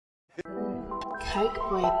Coke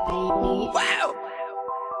Boi, baby. Wow!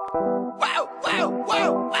 Wow, wow,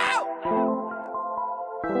 wow, wow!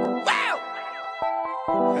 Wow!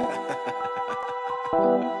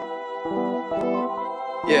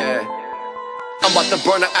 Yeah. I'm about to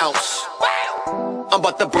burn an ounce. Wow! I'm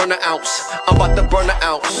about to burn an ounce. I'm about to burn an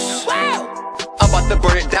ounce. Wow! I'm about to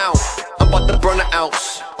burn it down. I'm about to burn an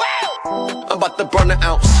ounce. Wow! I'm about to burn an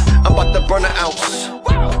ounce. I'm about to burn an ounce.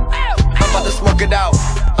 Wow! I'm about to smoke it out.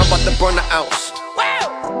 I'm about to burn an ounce.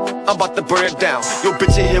 Wow! I'm about to burn it down. Yo,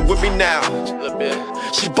 bitch in here with me now.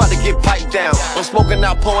 She about to get piped down. I'm smoking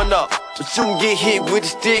out, pulling up, but you can get hit with a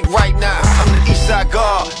stick right now. I'm the Eastside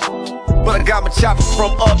God, but I got my chopper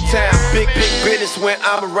from uptown. Big business when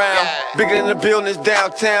I'm around. Bigger than the buildings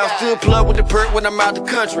downtown. Still plug with the perk when I'm out the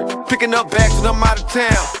country. Picking up bags when I'm out of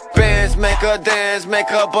town. Bands make her dance, make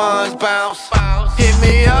her buns bounce. Hit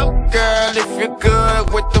me up, girl, if you're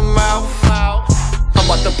good with the mouth. I'm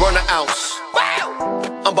about to burn an ounce.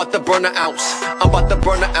 I'm about to burn an ounce. I'm about to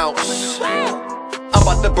burn an ounce. I'm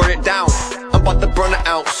about to burn it down. I'm about to burn an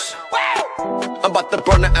ounce. I'm about to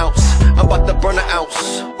burn an ounce. I'm about to burn an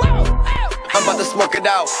ounce. I'm about to smoke it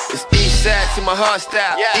out. It's Eastside to my heart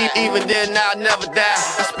style. Even then, I'll never die.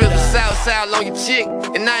 I spilled the south on your chick,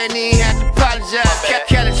 and I ain't even have to apologize.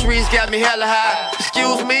 Cali trees got me hella high.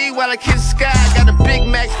 Excuse me while I kiss the sky. Got a Big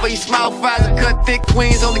Mac for you small fries and cut thick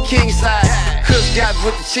queens on the king side. Kush got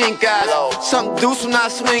with the chink eyes. Something deuce when I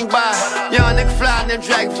swing by. Young nigga fly, then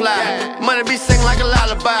dragonfly. Money be singing like a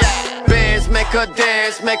lullaby. Bands make her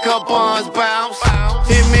dance, make her buns bounce.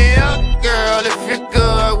 Hit me up, girl, if you're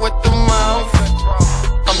good with the mouth.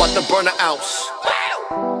 I'm about to burn an ounce.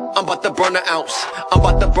 I'm about to burn an ounce. I'm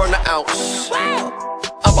about to burn an ounce.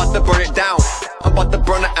 I'm about to burn it down. I'm about to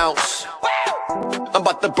burn an ounce. I'm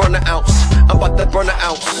about to burn an ounce. I'm about to burn an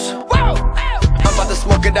ounce. I'm about to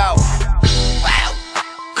smoke it out.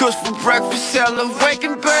 Kush for breakfast, hell of wake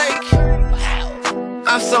and bake.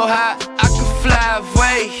 I'm so high, I can fly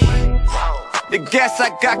away. The gas I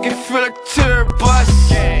got can fill a tour bus.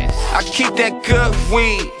 I keep that good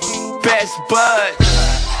weed, best bud.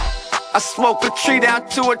 I smoke a tree down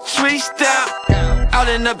to a tree stump. Out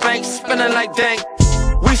in the bank, spinning like dang.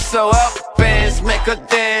 We so up, bands make her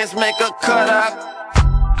dance, make her cut up.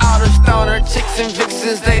 All the stoner chicks and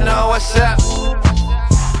vixens, they know what's up.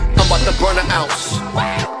 I'm about to burn an ounce.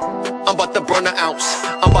 I'm about to burn an ounce.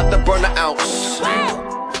 I'm about to burn an ounce.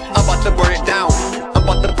 I'm about to burn it down. I'm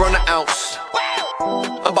about to burn an ounce.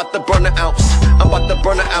 I'm about to burn an ounce. I'm about to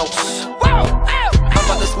burn an ounce. I'm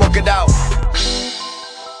about to smoke it out.